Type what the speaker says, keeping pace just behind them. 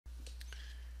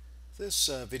This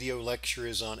video lecture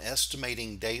is on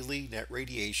estimating daily net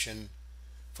radiation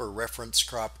for reference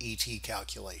crop ET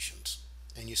calculations.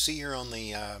 And you see here on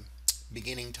the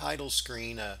beginning title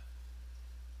screen a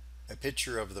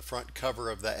picture of the front cover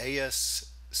of the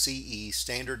ASCE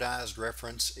Standardized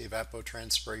Reference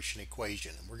Evapotranspiration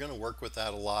Equation. And we're going to work with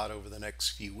that a lot over the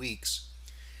next few weeks.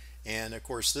 And of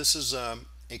course, this is an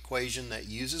equation that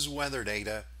uses weather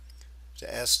data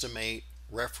to estimate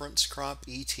reference crop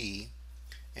ET,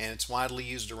 and it's widely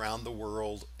used around the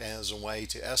world as a way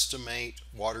to estimate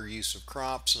water use of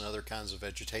crops and other kinds of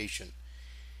vegetation.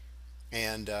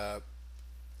 And an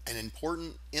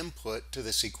important input to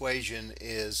this equation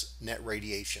is net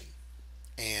radiation,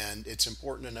 and it's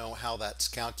important to know how that's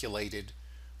calculated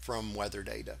from weather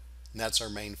data, and that's our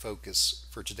main focus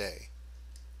for today.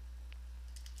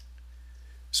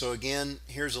 So again,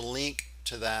 here's a link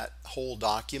to that whole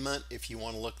document if you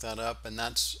want to look that up, and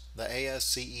that's the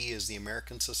ASCE is the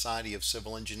American Society of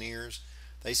Civil Engineers.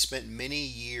 They spent many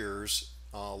years,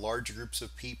 large groups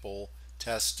of people,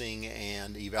 testing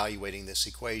and evaluating this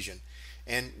equation.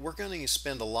 And we're going to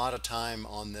spend a lot of time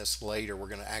on this later. We're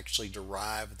going to actually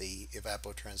derive the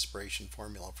evapotranspiration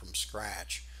formula from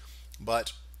scratch.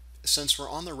 But since we're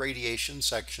on the radiation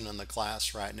section in the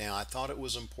class right now, I thought it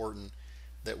was important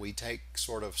that we take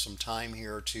sort of some time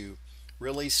here to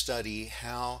really study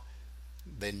how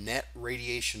the net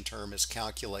radiation term is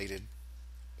calculated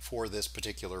for this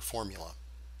particular formula.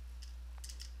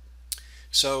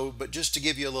 So, but just to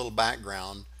give you a little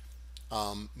background,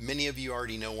 many of you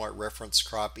already know what reference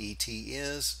crop ET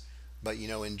is, but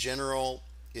in general,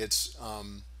 it's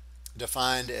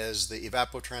defined as the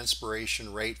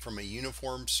evapotranspiration rate from a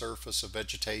uniform surface of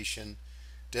vegetation,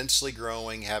 densely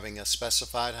growing, having a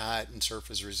specified height and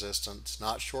surface resistance,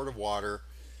 not short of water,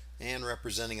 and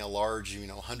representing a large,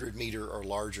 100-meter or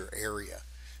larger area.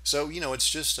 So, it's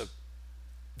just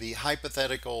the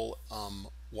hypothetical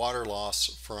water loss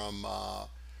from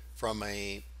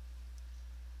a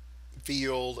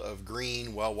field of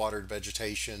green, well-watered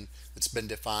vegetation that's been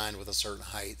defined with a certain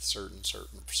height, certain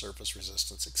surface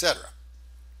resistance, etc.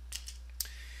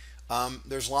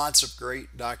 There's lots of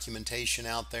great documentation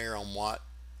out there on what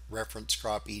reference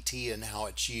crop ET and how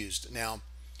it's used. Now,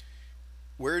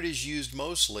 where it is used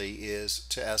mostly is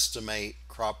to estimate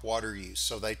crop water use.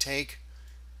 So they take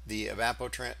the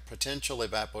potential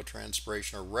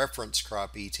evapotranspiration or reference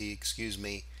crop ET,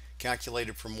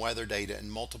 calculated from weather data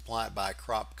and multiply it by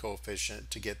crop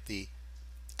coefficient to get the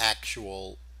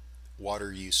actual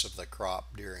water use of the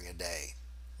crop during a day,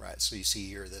 right? So you see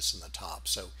here this in the top.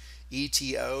 So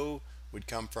ETO would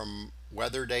come from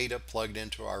weather data plugged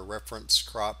into our reference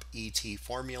crop ET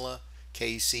formula.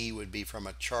 KC would be from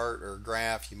a chart or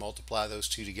graph. You multiply those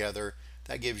two together.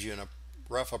 That gives you a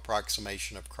rough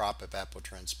approximation of crop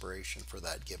evapotranspiration for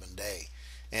that given day.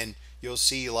 And you'll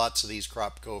see lots of these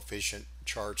crop coefficient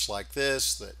charts like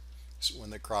this, that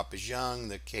when the crop is young,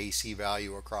 the KC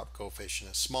value or crop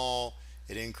coefficient is small.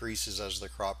 It increases as the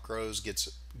crop grows, gets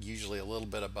usually a little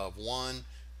bit above 1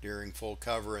 during full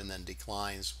cover, and then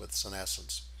declines with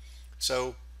senescence.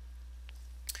 So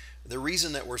the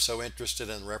reason that we're so interested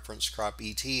in reference crop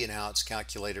ET and how it's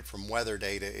calculated from weather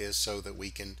data is so that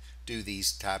we can do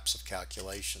these types of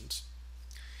calculations.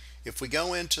 If we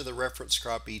go into the reference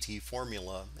crop ET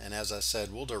formula, and as I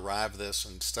said, we'll derive this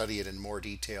and study it in more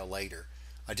detail later,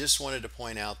 I just wanted to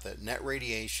point out that net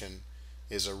radiation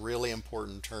is a really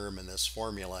important term in this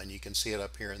formula, and you can see it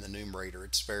up here in the numerator.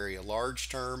 It's very a large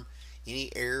term.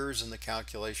 Any errors in the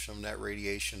calculation of net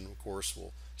radiation, of course,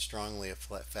 will strongly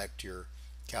affect your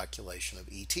calculation of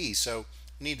ET. So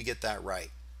you need to get that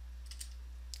right.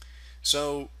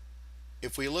 So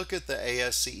if we look at the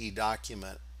ASCE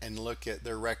document and look at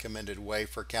their recommended way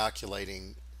for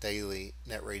calculating daily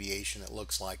net radiation, it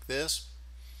looks like this.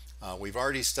 We've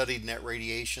already studied net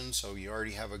radiation, so you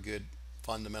already have a good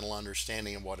fundamental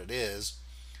understanding of what it is.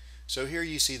 So here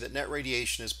you see that net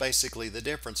radiation is basically the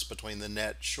difference between the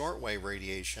net shortwave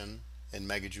radiation in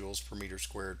megajoules per meter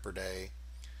squared per day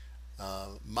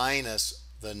minus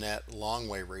the net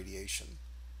long-wave radiation,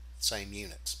 same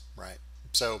units, right?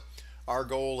 So our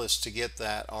goal is to get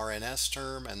that RNS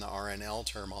term and the RNL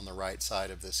term on the right side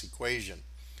of this equation.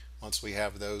 Once we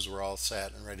have those, we're all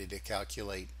set and ready to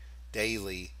calculate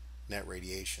daily net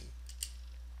radiation.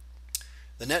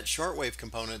 The net shortwave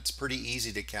component is pretty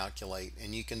easy to calculate,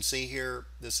 and you can see here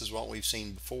this is what we've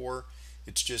seen before.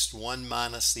 It's just 1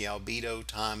 minus the albedo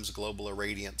times global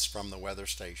irradiance from the weather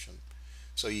station.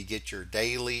 So you get your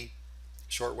daily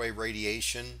shortwave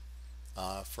radiation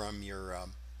from your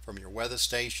weather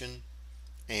station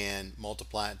and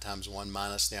multiply it times 1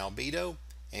 minus the albedo,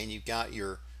 and you've got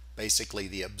your basically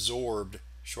the absorbed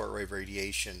shortwave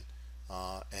radiation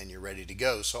and you're ready to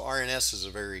go. So RNS is a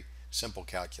very simple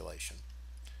calculation.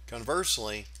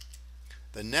 Conversely,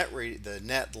 the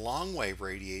net long wave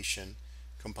radiation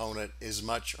component is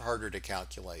much harder to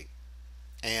calculate.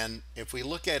 And if we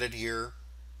look at it here,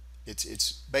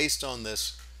 it's based on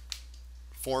this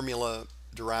formula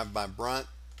derived by Brunt.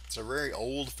 It's a very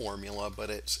old formula, but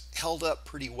it's held up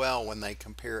pretty well when they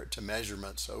compare it to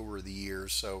measurements over the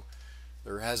years. So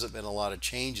there hasn't been a lot of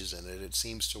changes in it. It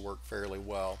seems to work fairly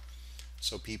well.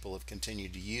 So people have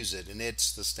continued to use it, and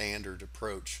it's the standard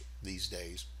approach these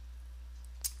days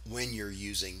when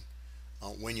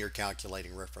you're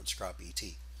calculating reference crop ET.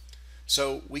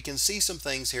 So we can see some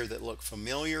things here that look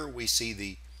familiar. We see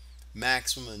the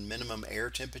maximum and minimum air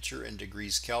temperature in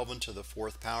degrees Kelvin to the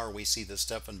fourth power. We see the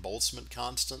Stefan-Boltzmann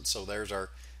constant. So there's our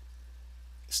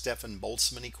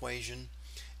Stefan-Boltzmann equation.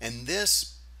 And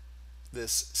this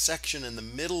section in the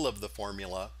middle of the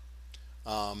formula,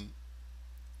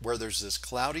 where there's this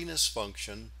cloudiness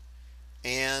function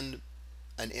and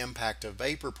an impact of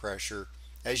vapor pressure,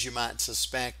 as you might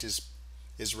suspect,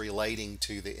 is relating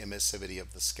to the emissivity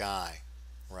of the sky,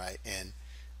 right? And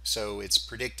so it's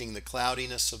predicting the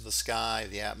cloudiness of the sky,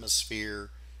 the atmosphere,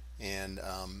 and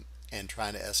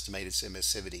trying to estimate its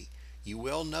emissivity. You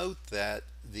will note that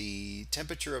the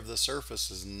temperature of the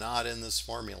surface is not in this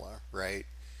formula, right?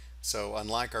 So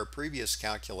unlike our previous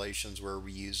calculations where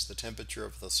we use the temperature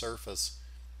of the surface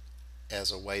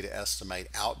as a way to estimate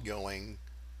outgoing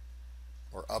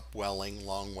or upwelling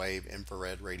long wave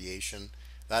infrared radiation,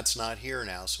 that's not here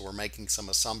now. So we're making some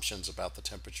assumptions about the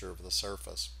temperature of the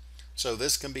surface. So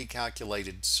this can be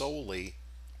calculated solely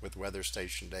with weather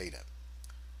station data.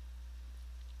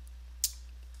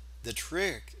 The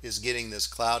trick is getting this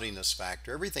cloudiness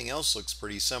factor. Everything else looks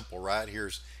pretty simple, right?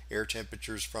 Here's air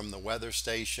temperatures from the weather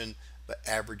station, the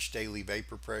average daily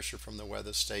vapor pressure from the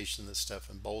weather station, the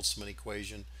Stefan-Boltzmann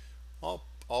equation.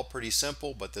 All pretty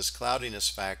simple, but this cloudiness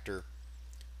factor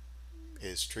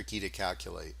is tricky to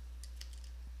calculate.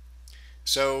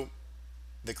 So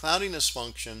the cloudiness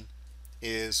function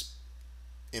is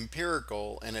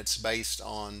empirical, and it's based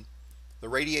on the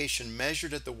radiation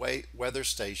measured at the weather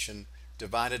station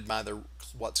divided by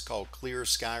what's called clear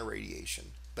sky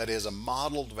radiation. That is a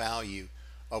modeled value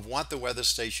of what the weather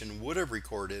station would have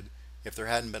recorded if there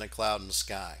hadn't been a cloud in the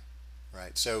sky,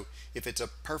 right? So if it's a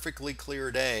perfectly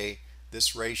clear day,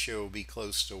 this ratio will be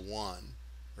close to 1,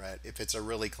 right? If it's a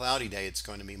really cloudy day, it's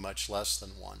going to be much less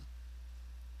than 1.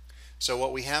 So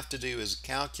what we have to do is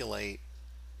calculate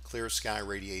clear sky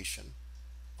radiation,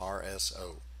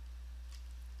 RSO.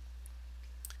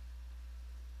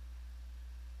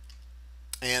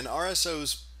 And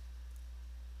RSO's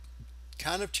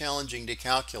kind of challenging to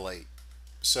calculate.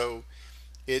 So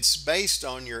it's based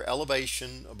on your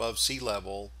elevation above sea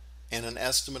level and an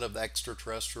estimate of the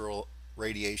extraterrestrial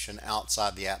radiation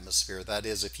outside the atmosphere. That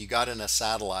is, if you got in a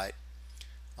satellite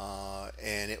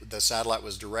and the satellite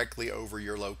was directly over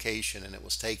your location and it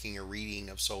was taking a reading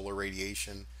of solar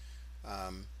radiation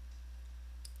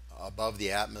above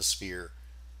the atmosphere,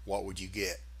 what would you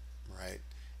get, right?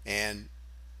 And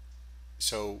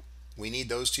so we need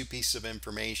those two pieces of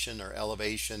information, our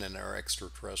elevation and our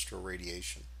extraterrestrial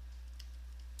radiation.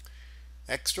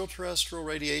 Extraterrestrial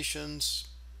radiation's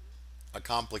a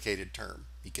complicated term.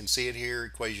 You can see it here,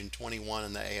 equation 21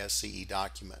 in the ASCE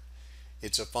document.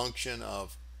 It's a function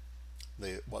of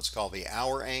what's called the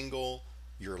hour angle,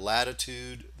 your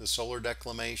latitude, the solar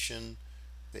declination,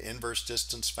 the inverse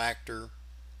distance factor,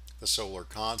 the solar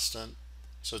constant.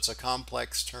 So it's a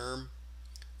complex term,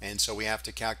 and so we have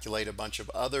to calculate a bunch of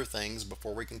other things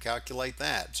before we can calculate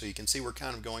that. So you can see we're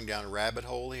kind of going down a rabbit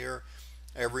hole here.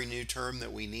 Every new term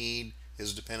that we need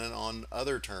is dependent on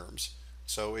other terms.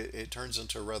 So it turns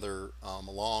into a rather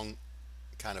long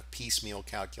kind of piecemeal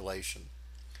calculation.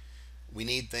 We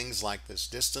need things like this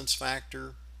distance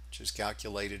factor, which is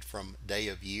calculated from day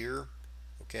of year,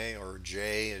 okay, or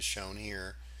J is shown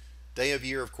here. Day of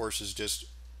year, of course, is just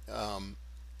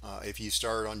if you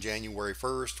start on January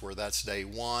 1st, where that's day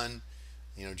 1,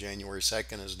 you know, January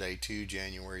 2nd is day 2,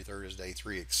 January 3rd is day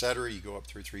 3, etc. You go up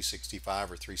through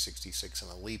 365 or 366 in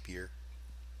a leap year.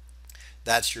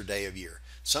 That's your day of year.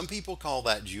 Some people call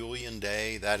that Julian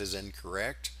day. That is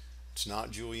incorrect. It's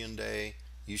not Julian day.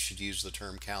 You should use the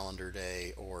term calendar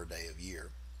day or day of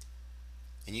year.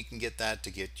 And you can get that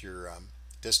to get your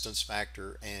distance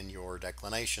factor and your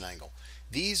declination angle.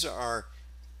 These are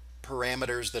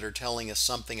parameters that are telling us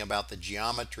something about the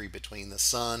geometry between the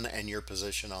sun and your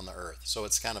position on the earth. So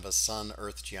it's kind of a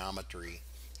sun-earth geometry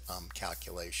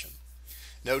calculation.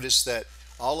 Notice that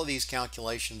all of these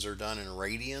calculations are done in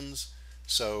radians.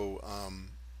 So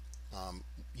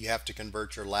you have to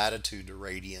convert your latitude to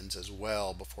radians as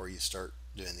well before you start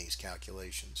doing these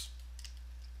calculations.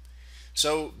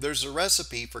 So there's a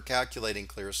recipe for calculating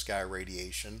clear sky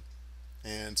radiation,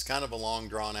 and it's kind of a long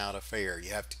drawn out affair.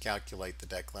 You have to calculate the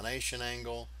declination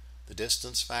angle, the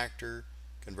distance factor,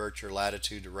 convert your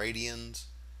latitude to radians,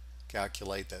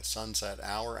 calculate the sunset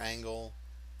hour angle,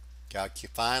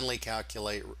 finally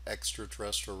calculate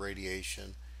extraterrestrial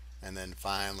radiation, and then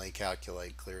finally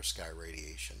calculate clear sky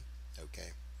radiation. Okay,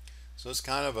 so it's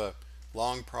kind of a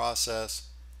long process,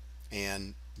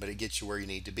 but it gets you where you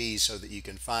need to be so that you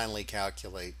can finally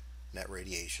calculate net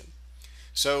radiation.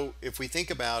 So if we think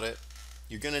about it,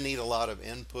 you're going to need a lot of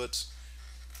inputs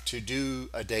to do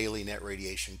a daily net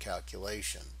radiation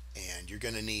calculation, and you're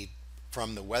going to need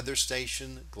from the weather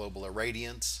station global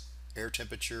irradiance, air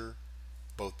temperature,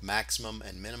 both maximum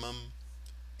and minimum,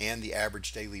 and the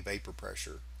average daily vapor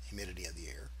pressure, humidity of the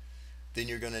air. Then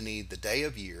you're going to need the day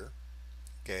of year,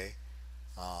 okay,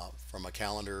 from a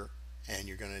calendar, and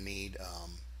you're going to need,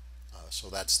 so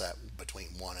that's that between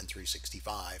 1 and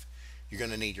 365. You're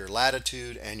going to need your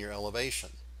latitude and your elevation.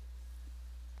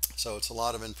 So it's a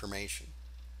lot of information.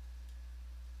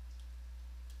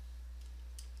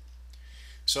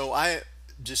 So I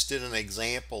just did an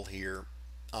example here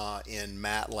in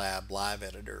MATLAB Live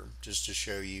Editor just to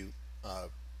show you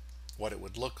what it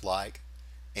would look like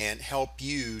and help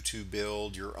you to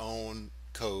build your own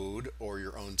code or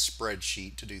your own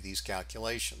spreadsheet to do these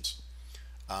calculations.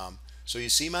 So you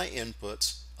see my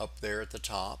inputs up there at the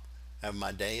top. I have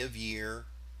my day of year,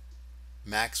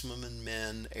 maximum and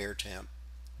min air temp,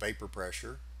 vapor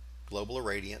pressure, global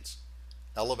irradiance,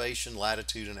 elevation,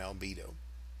 latitude, and albedo.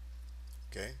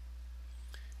 Okay,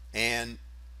 and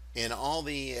in all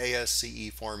the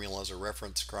ASCE formulas or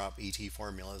reference crop ET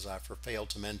formulas, I failed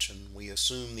to mention we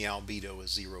assume the albedo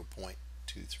is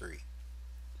 0.23.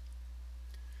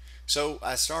 So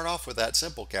I start off with that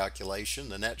simple calculation,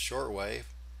 the net shortwave,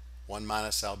 1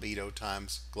 minus albedo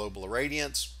times global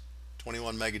irradiance,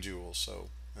 21 megajoules, so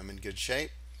I'm in good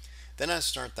shape. Then I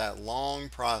start that long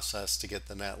process to get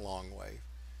the net long wave.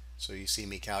 So you see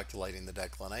me calculating the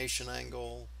declination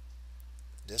angle,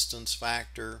 distance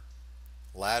factor,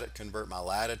 convert my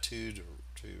latitude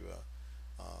to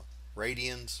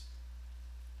radians,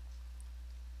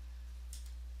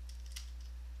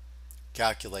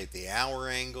 calculate the hour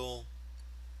angle,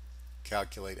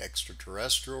 calculate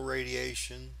extraterrestrial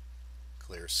radiation,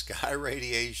 clear sky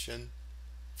radiation,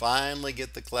 finally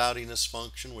get the cloudiness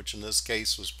function, which in this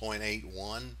case was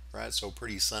 0.81, right? So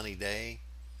pretty sunny day.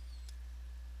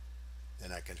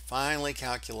 Then I can finally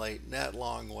calculate net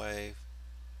long wave,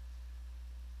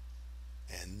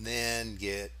 and then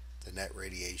get the net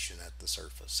radiation at the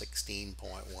surface, 16.12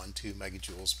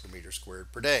 megajoules per meter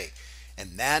squared per day.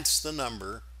 And that's the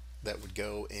number that would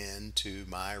go into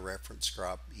my reference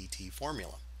crop ET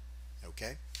formula.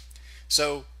 Okay,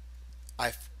 so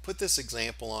I've put this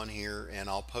example on here, and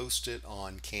I'll post it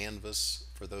on Canvas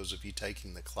for those of you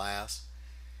taking the class,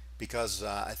 because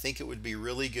I think it would be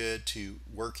really good to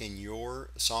work in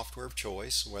your software of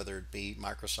choice, whether it be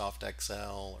Microsoft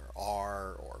Excel or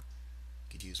R, or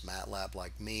you could use MATLAB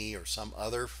like me or some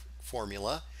other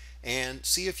formula, and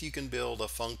see if you can build a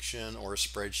function or a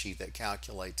spreadsheet that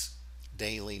calculates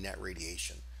daily net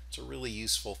radiation. It's a really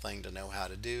useful thing to know how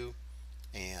to do,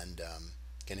 and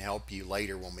can help you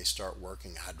later when we start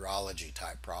working hydrology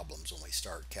type problems, when we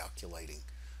start calculating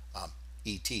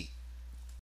ET.